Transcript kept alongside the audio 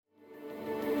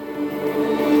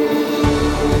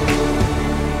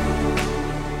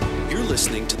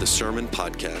sermon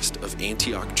podcast of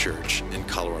Antioch Church in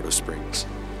Colorado Springs.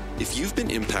 If you've been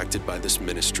impacted by this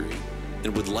ministry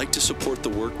and would like to support the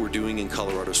work we're doing in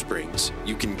Colorado Springs,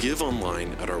 you can give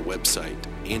online at our website,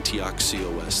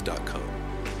 antiochcos.com.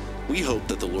 We hope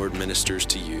that the Lord ministers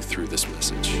to you through this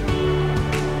message.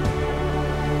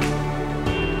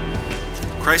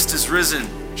 Christ is risen,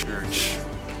 church.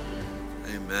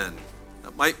 Amen.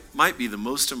 That might be the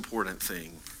most important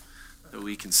thing that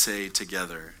we can say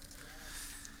together.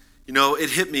 You know, it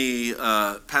hit me,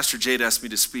 Pastor Jade asked me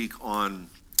to speak on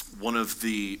one of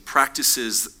the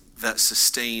practices that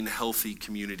sustain healthy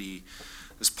community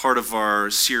as part of our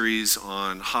series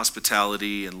on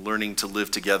hospitality and learning to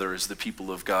live together as the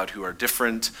people of God who are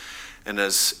different and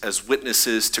as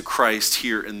witnesses to Christ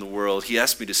here in the world. He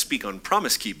asked me to speak on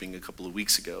promise keeping a couple of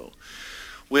weeks ago,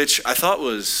 which I thought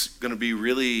was going to be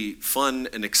really fun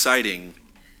and exciting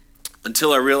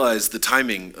until I realized the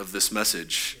timing of this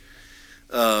message.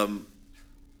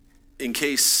 In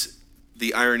case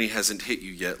the irony hasn't hit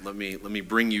you yet, let me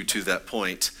bring you to that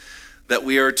point. That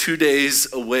we are 2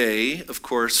 days away, of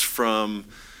course, from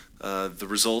the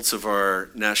results of our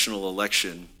national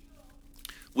election,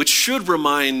 which should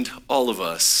remind all of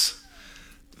us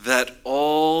that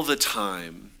all the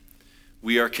time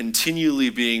we are continually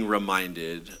being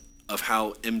reminded of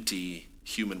how empty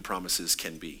human promises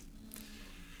can be.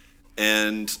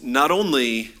 And not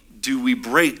only do we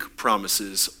break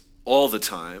promises all the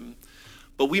time,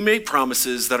 but we make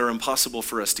promises that are impossible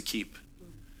for us to keep.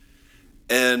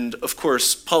 And of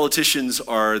course, politicians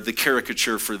are the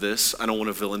caricature for this. I don't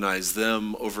want to villainize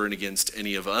them over and against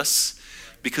any of us,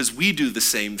 because we do the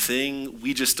same thing.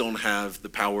 We just don't have the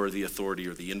power, the authority,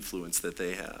 or the influence that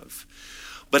they have.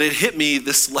 But it hit me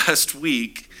this last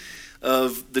week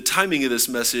of the timing of this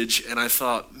message, and I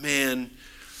thought, man,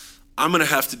 I'm going to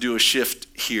have to do a shift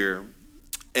here.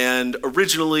 And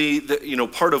originally,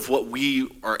 part of what we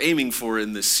are aiming for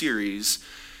in this series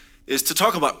is to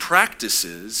talk about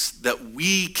practices that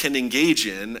we can engage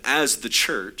in as the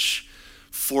church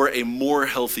for a more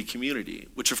healthy community,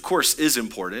 which of course is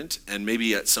important, and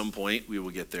maybe at some point we will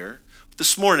get there. But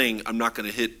this morning, I'm not going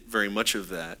to hit very much of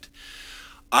that.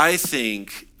 I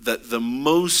think that the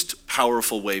most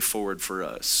powerful way forward for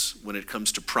us when it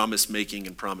comes to promise making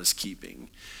and promise keeping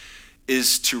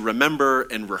is to remember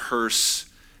and rehearse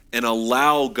and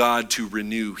allow God to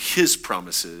renew his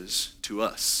promises to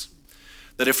us.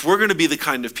 That if we're going to be the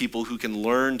kind of people who can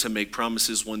learn to make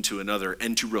promises one to another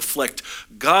and to reflect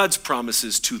God's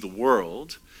promises to the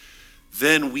world,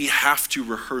 then we have to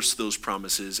rehearse those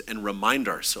promises and remind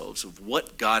ourselves of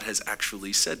what God has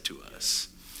actually said to us.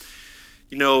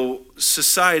 You know,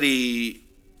 society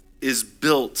is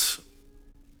built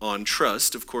on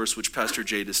trust, of course, which Pastor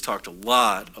Jade has talked a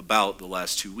lot about the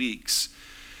last 2 weeks.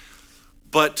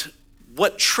 But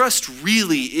what trust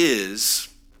really is,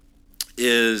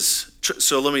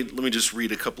 so let me just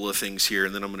read a couple of things here,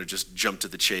 and then I'm going to just jump to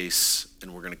the chase,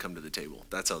 and we're going to come to the table.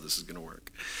 That's how this is going to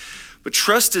work. But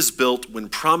trust is built when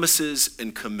promises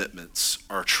and commitments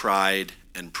are tried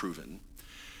and proven.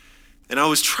 And I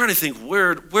was trying to think,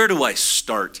 where do I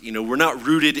start? You know, we're not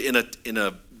rooted in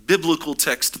a biblical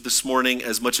text this morning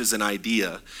as much as an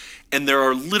idea. And there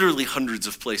are literally hundreds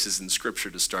of places in Scripture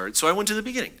to start. So I went to the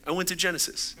beginning. I went to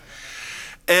Genesis.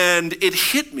 And it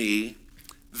hit me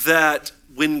that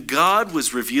when God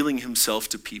was revealing himself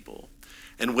to people,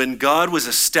 and when God was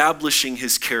establishing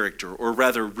his character, or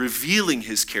rather revealing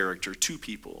his character to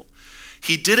people,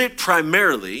 he did it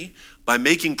primarily by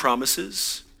making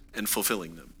promises and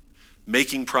fulfilling them.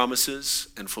 Making promises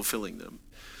and fulfilling them.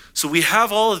 So we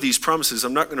have all of these promises.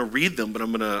 I'm not going to read them, but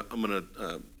I'm going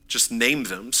to just name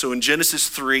them. So in Genesis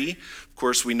 3, of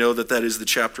course, we know that is the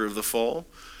chapter of the fall.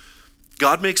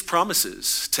 God makes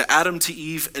promises to Adam, to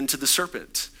Eve, and to the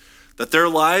serpent that their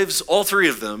lives, all three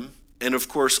of them, and of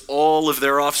course all of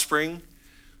their offspring,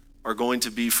 are going to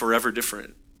be forever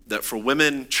different. That for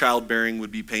women, childbearing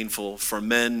would be painful. For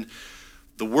men,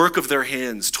 the work of their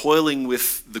hands, toiling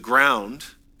with the ground,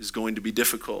 is going to be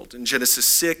difficult. In Genesis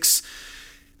 6,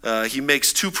 he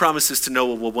makes two promises to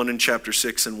Noah, one in chapter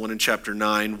 6 and one in chapter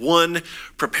 9. One,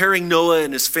 preparing Noah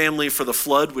and his family for the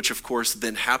flood, which of course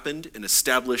then happened and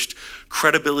established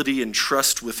credibility and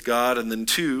trust with God. And then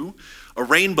two, a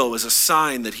rainbow as a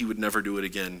sign that he would never do it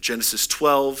again. Genesis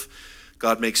 12,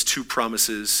 God makes two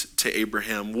promises to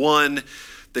Abraham. One,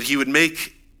 that he would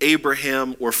make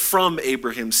Abraham, or from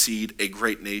Abraham's seed, a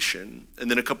great nation. And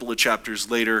then a couple of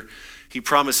chapters later, he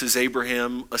promises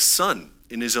Abraham a son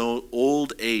in his own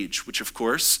old age, which of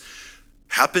course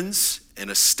happens and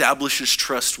establishes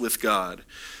trust with God.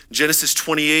 Genesis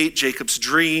 28, Jacob's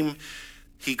dream,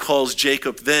 he calls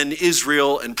Jacob then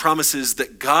Israel and promises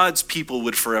that God's people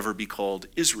would forever be called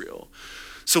Israel.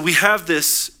 So we have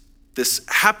this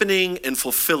happening and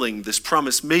fulfilling, this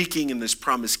promise making and this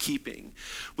promise keeping,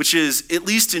 which is, at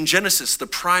least in Genesis, the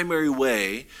primary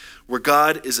way where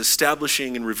God is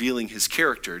establishing and revealing his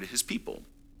character to his people.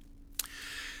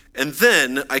 And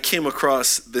then I came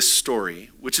across this story,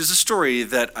 which is a story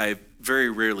that I very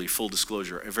rarely, full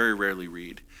disclosure, I very rarely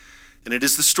read. And it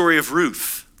is the story of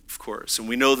Ruth, of course. And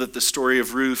we know that the story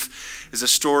of Ruth is a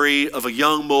story of a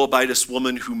young Moabitess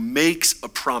woman who makes a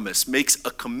promise, makes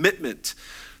a commitment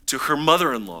to her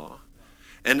mother-in-law.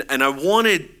 And I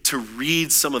wanted to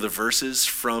read some of the verses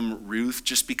from Ruth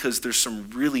just because there's some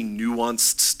really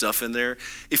nuanced stuff in there.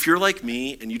 If you're like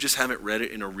me and you just haven't read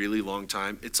it in a really long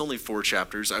time, it's only 4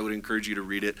 chapters. I would encourage you to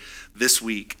read it this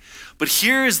week. But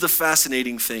here is the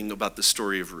fascinating thing about the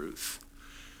story of Ruth.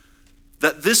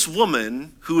 That this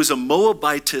woman, who is a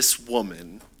Moabitess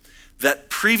woman,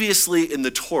 that previously in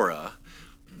the Torah,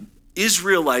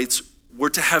 Israelites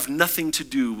were to have nothing to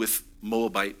do with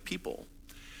Moabite people.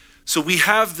 So we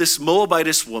have this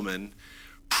Moabitess woman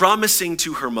promising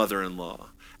to her mother-in-law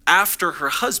after her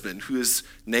husband, who is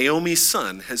Naomi's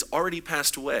son, has already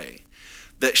passed away,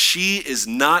 that she is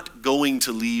not going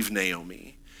to leave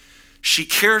Naomi. She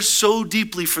cares so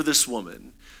deeply for this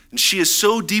woman, and she is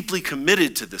so deeply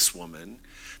committed to this woman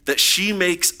that she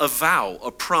makes a vow,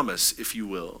 a promise, if you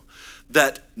will,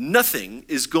 that nothing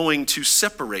is going to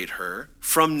separate her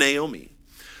from Naomi.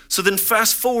 So then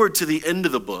fast forward to the end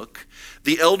of the book.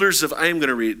 The elders of, I am going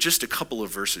to read just a couple of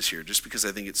verses here, just because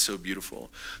I think it's so beautiful.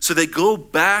 So they go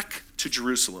back to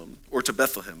Jerusalem, or to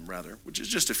Bethlehem rather, which is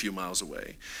just a few miles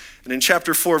away. And in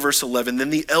chapter 4, verse 11, then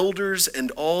the elders and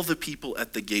all the people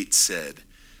at the gate said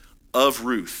of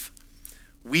Ruth,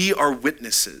 we are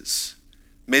witnesses.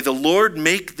 May the Lord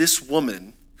make this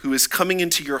woman who is coming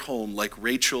into your home like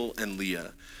Rachel and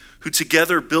Leah, who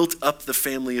together built up the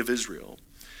family of Israel.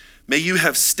 May you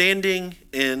have standing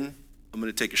in, I'm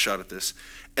going to take a shot at this,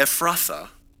 Ephrathah,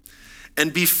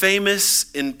 and be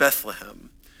famous in Bethlehem.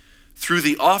 Through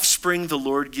the offspring the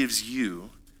Lord gives you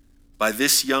by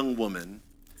this young woman,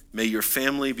 may your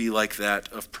family be like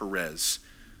that of Perez,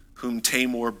 whom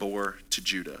Tamar bore to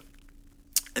Judah.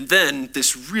 And then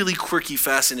this really quirky,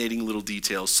 fascinating little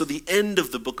detail. So the end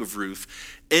of the book of Ruth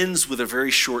ends with a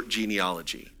very short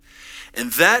genealogy.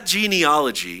 And that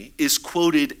genealogy is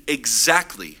quoted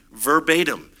exactly,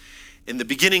 verbatim, in the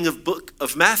beginning of book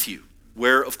of Matthew,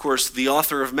 where, of course, the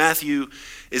author of Matthew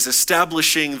is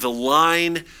establishing the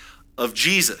line of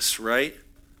Jesus, right?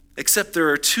 Except there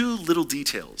are 2 little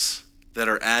details that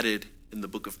are added in the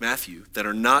book of Matthew that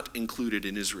are not included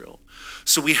in Israel.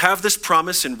 So we have this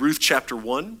promise in Ruth chapter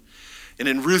 1, and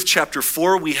in Ruth chapter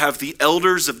 4, we have the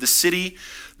elders of the city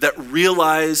that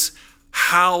realize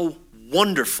how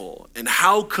wonderful and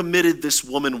how committed this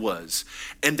woman was.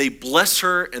 And they bless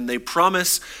her and they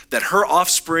promise that her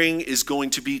offspring is going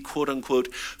to be, quote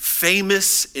unquote,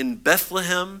 famous in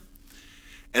Bethlehem.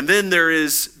 And then there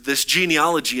is this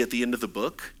genealogy at the end of the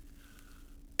book.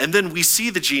 And then we see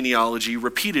the genealogy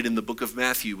repeated in the book of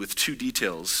Matthew with 2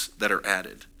 details that are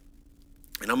added.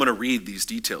 And I'm going to read these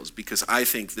details because I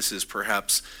think this is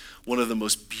perhaps one of the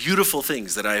most beautiful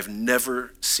things that I have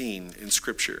never seen in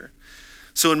Scripture.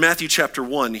 So in Matthew chapter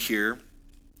 1 here,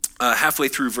 halfway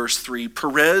through verse 3,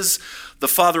 Perez, the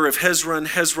father of Hezron,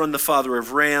 Hezron the father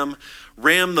of Ram,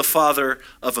 Ram the father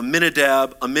of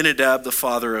Amminadab, Amminadab the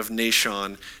father of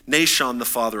Nahshon, Nahshon the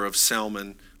father of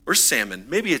Salmon, or Salmon,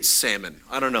 maybe it's Salmon,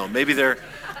 I don't know, maybe they're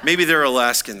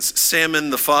Alaskans.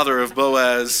 Salmon the father of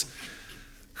Boaz,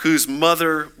 whose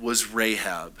mother was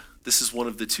Rahab. This is one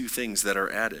of the 2 things that are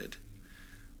added.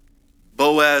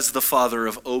 Boaz the father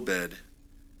of Obed.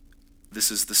 This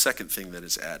is the second thing that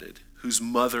is added, whose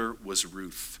mother was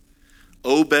Ruth.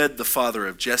 Obed, the father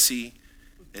of Jesse,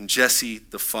 and Jesse,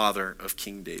 the father of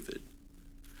King David.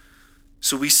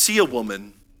 So we see a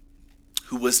woman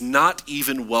who was not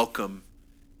even welcome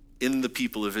in the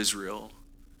people of Israel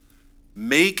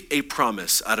make a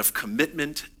promise out of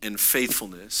commitment and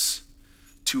faithfulness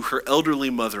to her elderly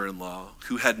mother-in-law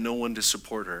who had no one to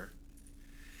support her.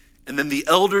 And then the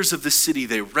elders of the city,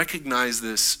 they recognize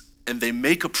this and they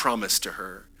make a promise to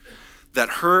her that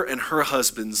her and her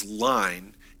husband's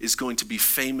line is going to be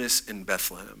famous in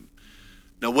Bethlehem.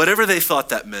 Now, whatever they thought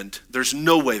that meant, there's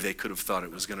no way they could have thought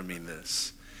it was going to mean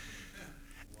this.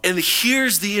 And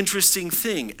here's the interesting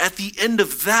thing. At the end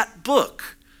of that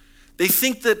book, they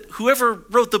think that whoever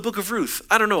wrote the book of Ruth,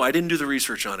 I don't know, I didn't do the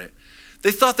research on it.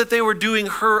 They thought that they were doing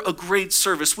her a great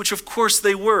service, which of course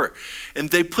they were. And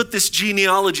they put this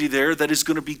genealogy there that is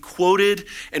going to be quoted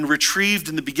and retrieved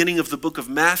in the beginning of the book of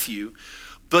Matthew.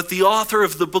 But the author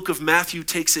of the book of Matthew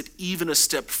takes it even a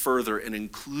step further and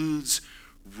includes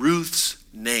Ruth's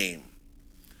name.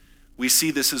 We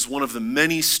see this as one of the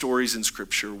many stories in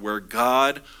Scripture where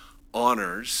God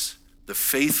honors the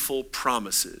faithful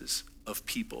promises of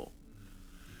people.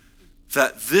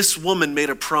 That this woman made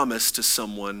a promise to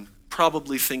someone,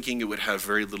 probably thinking it would have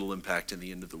very little impact in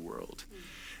the end of the world.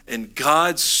 And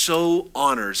God so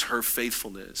honors her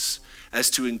faithfulness as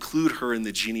to include her in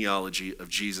the genealogy of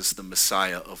Jesus, the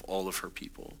Messiah of all of her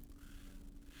people.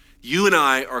 You and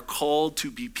I are called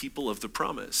to be people of the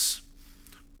promise.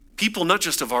 People not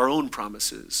just of our own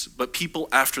promises, but people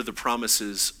after the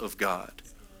promises of God.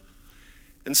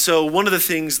 And so one of the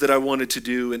things that I wanted to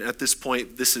do, and at this point,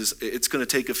 it's going to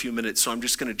take a few minutes, so I'm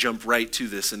just going to jump right to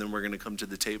this, and then we're going to come to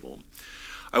the table.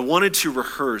 I wanted to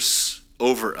rehearse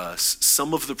over us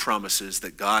some of the promises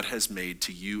that God has made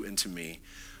to you and to me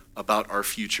about our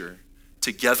future,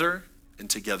 together and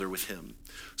together with him.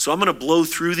 So I'm going to blow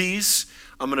through these.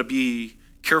 I'm going to be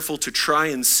careful to try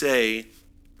and say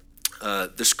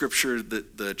the scripture,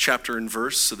 the chapter and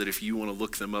verse, so that if you want to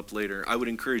look them up later, I would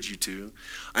encourage you to.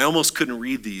 I almost couldn't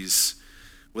read these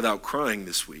without crying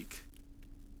this week.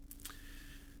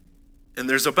 And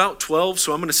there's about 12,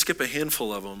 so I'm going to skip a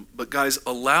handful of them. But guys,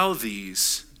 allow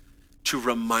these to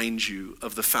remind you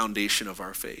of the foundation of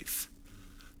our faith.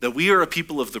 That we are a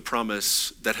people of the promise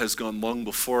that has gone long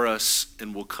before us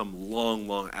and will come long,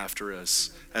 long after us.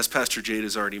 As Pastor Jade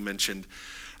has already mentioned,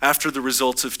 after the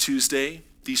results of Tuesday,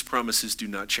 these promises do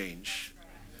not change.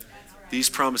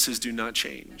 These promises do not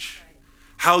change.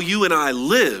 How you and I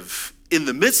live in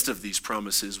the midst of these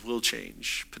promises will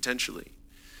change, potentially.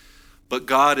 But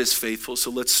God is faithful, so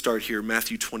let's start here,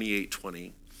 Matthew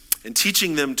 28:20. And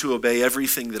teaching them to obey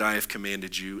everything that I have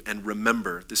commanded you, and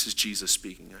remember, this is Jesus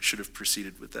speaking, I should have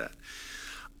proceeded with that.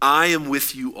 I am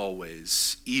with you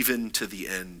always, even to the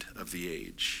end of the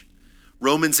age.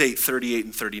 Romans 8:38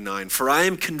 and 39. For I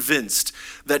am convinced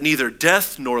that neither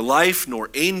death, nor life, nor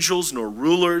angels, nor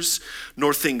rulers,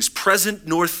 nor things present,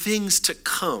 nor things to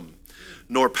come,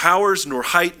 nor powers, nor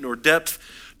height, nor depth,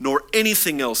 nor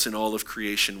anything else in all of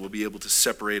creation will be able to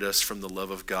separate us from the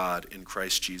love of God in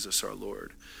Christ Jesus our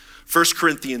Lord. 1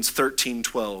 Corinthians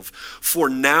 13:12. For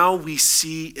now we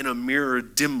see in a mirror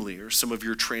dimly, or some of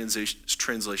your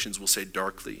translations will say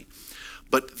darkly.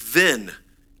 But then,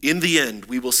 in the end,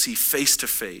 we will see face to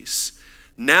face.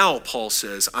 Now, Paul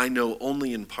says, I know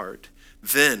only in part.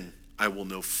 Then I will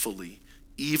know fully,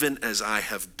 even as I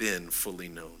have been fully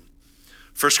known.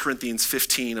 1 Corinthians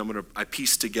 15, I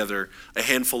pieced together a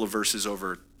handful of verses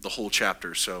over the whole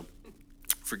chapter, so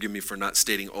forgive me for not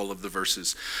stating all of the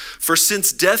verses. For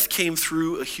since death came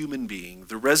through a human being,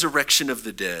 the resurrection of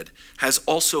the dead has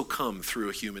also come through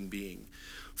a human being.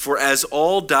 For as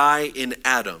all die in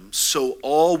Adam, so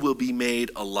all will be made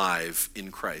alive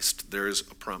in Christ. There is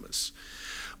a promise.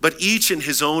 But each in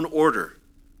his own order.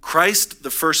 Christ,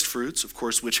 the first fruits, of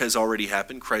course, which has already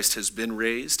happened. Christ has been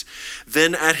raised.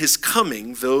 Then at his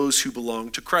coming, those who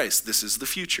belong to Christ. This is the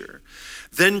future.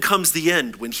 Then comes the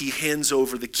end when he hands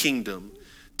over the kingdom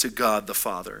to God the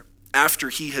Father, after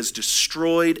he has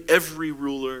destroyed every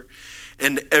ruler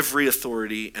and every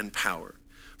authority and power.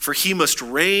 For he must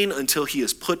reign until he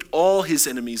has put all his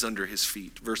enemies under his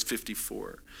feet. Verse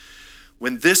 54.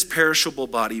 When this perishable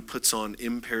body puts on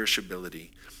imperishability,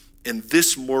 and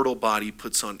this mortal body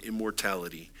puts on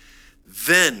immortality,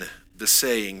 then the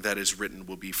saying that is written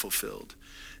will be fulfilled.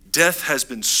 Death has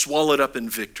been swallowed up in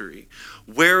victory.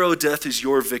 Where, O death, is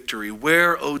your victory?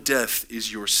 Where, O death,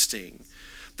 is your sting?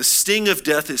 The sting of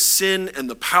death is sin, and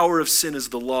the power of sin is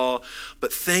the law.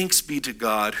 But thanks be to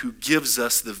God who gives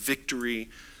us the victory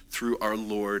through our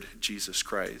Lord Jesus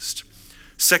Christ.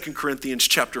 2 Corinthians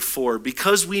chapter 4,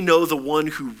 because we know the one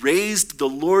who raised the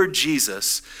Lord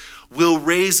Jesus will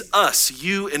raise us,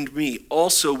 you and me,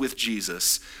 also with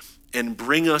Jesus, and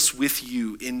bring us with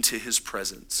you into his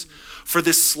presence. For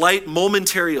this slight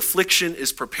momentary affliction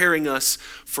is preparing us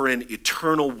for an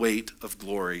eternal weight of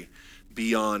glory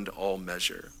beyond all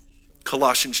measure.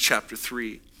 Colossians chapter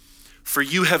 3, for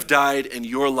you have died and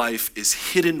your life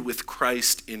is hidden with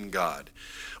Christ in God.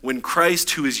 When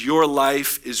Christ, who is your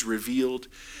life, is revealed,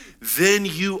 then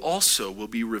you also will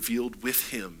be revealed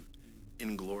with him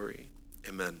in glory.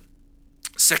 Amen.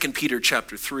 2 Peter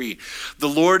chapter 3, the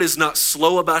Lord is not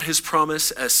slow about his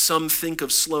promise, as some think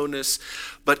of slowness,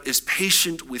 but is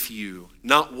patient with you,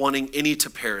 not wanting any to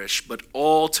perish, but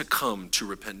all to come to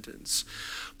repentance.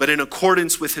 But in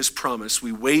accordance with his promise,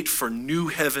 we wait for new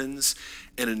heavens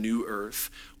and a new earth,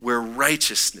 where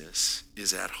righteousness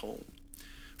is at home.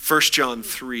 1 John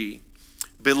 3,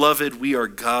 beloved, we are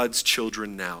God's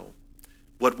children now.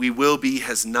 What we will be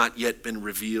has not yet been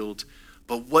revealed,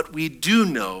 But what we do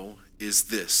know is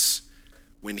this: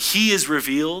 when he is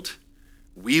revealed,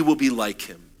 we will be like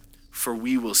him, for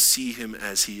we will see him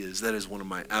as he is. That is one of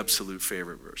my absolute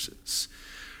favorite verses.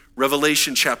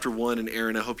 Revelation chapter 1, and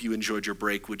Aaron, I hope you enjoyed your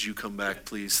break. Would you come back,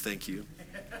 please? Thank you.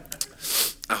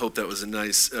 I hope that was a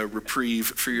nice reprieve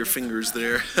for your fingers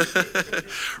there.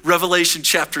 Revelation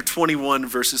chapter 21,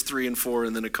 verses 3 and 4,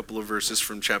 and then a couple of verses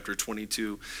from chapter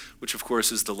 22, which of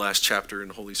course is the last chapter in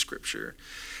Holy Scripture.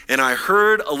 And I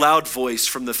heard a loud voice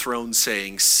from the throne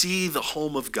saying, "See, the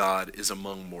home of God is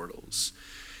among mortals.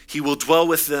 He will dwell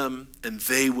with them, and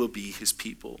they will be his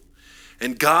people.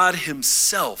 And God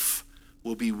himself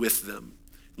will be with them."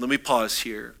 Let me pause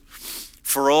here.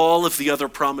 For all of the other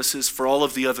promises, for all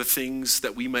of the other things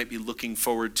that we might be looking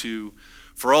forward to,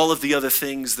 for all of the other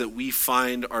things that we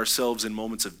find ourselves in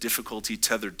moments of difficulty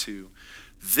tethered to,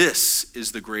 this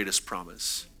is the greatest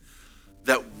promise: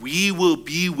 that we will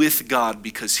be with God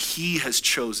because he has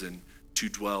chosen to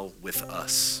dwell with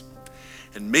us.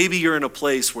 And maybe you're in a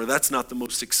place where that's not the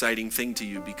most exciting thing to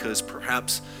you, because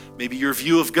perhaps maybe your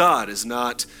view of God is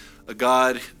not a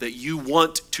God that you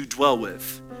want to dwell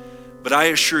with. But I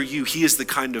assure you, he is the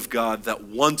kind of God that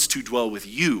wants to dwell with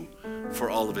you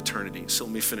for all of eternity. So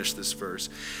let me finish this verse.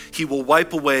 He will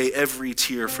wipe away every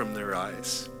tear from their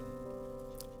eyes.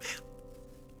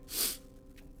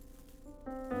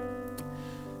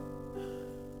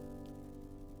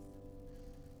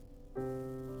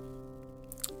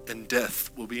 And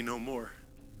death will be no more.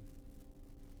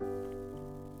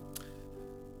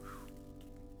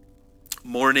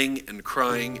 Mourning and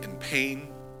crying and pain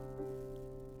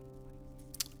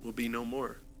will be no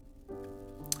more.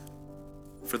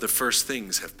 For the first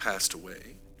things have passed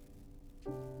away.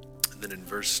 And then in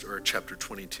chapter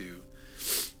 22,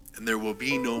 and there will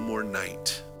be no more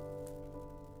night,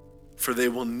 for they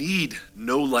will need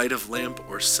no light of lamp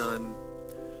or sun,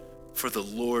 for the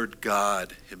Lord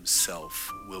God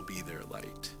himself will be their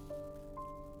light.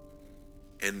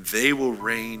 And they will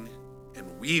reign,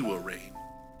 and we will reign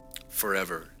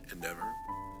forever and ever.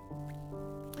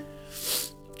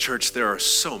 Church, there are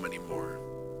so many more.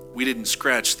 We didn't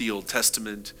scratch the Old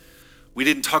Testament. We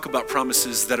didn't talk about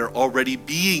promises that are already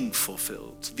being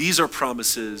fulfilled. These are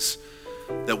promises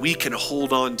that we can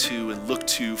hold on to and look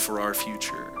to for our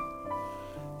future.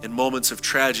 In moments of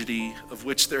tragedy, of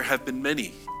which there have been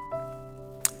many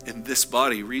in this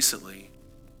body recently,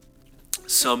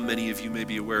 some many of you may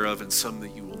be aware of, and some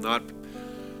that you will not,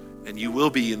 and you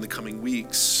will be in the coming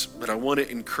weeks. But I want to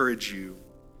encourage you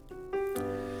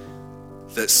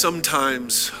that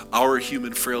sometimes our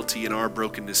human frailty and our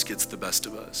brokenness gets the best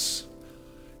of us.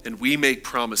 And we make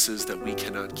promises that we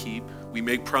cannot keep. We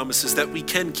make promises that we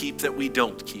can keep that we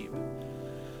don't keep.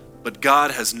 But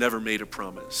God has never made a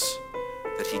promise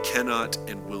that he cannot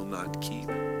and will not keep.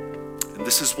 And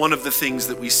this is one of the things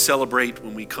that we celebrate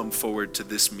when we come forward to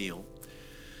this meal.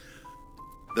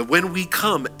 That when we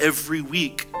come every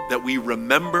week, that we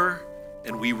remember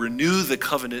and we renew the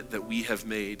covenant that we have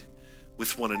made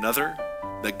with one another,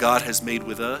 that God has made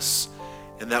with us,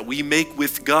 and that we make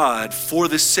with God for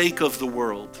the sake of the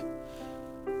world,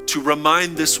 to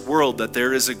remind this world that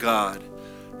there is a God,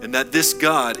 and that this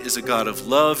God is a God of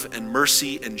love and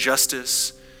mercy and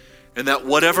justice, and that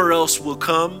whatever else will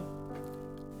come,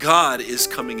 God is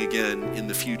coming again in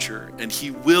the future, and he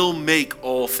will make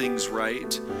all things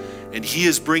right, and he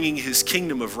is bringing his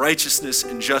kingdom of righteousness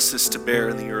and justice to bear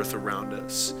in the earth around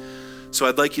us. So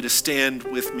I'd like you to stand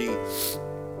with me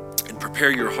and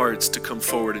prepare your hearts to come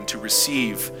forward and to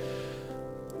receive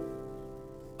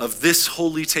of this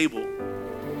holy table.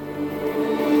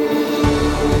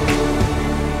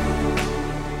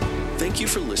 Thank you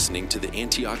for listening to the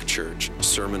Antioch Church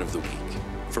Sermon of the Week.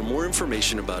 For more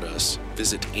information about us,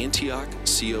 visit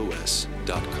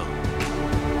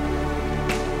antiochcos.com.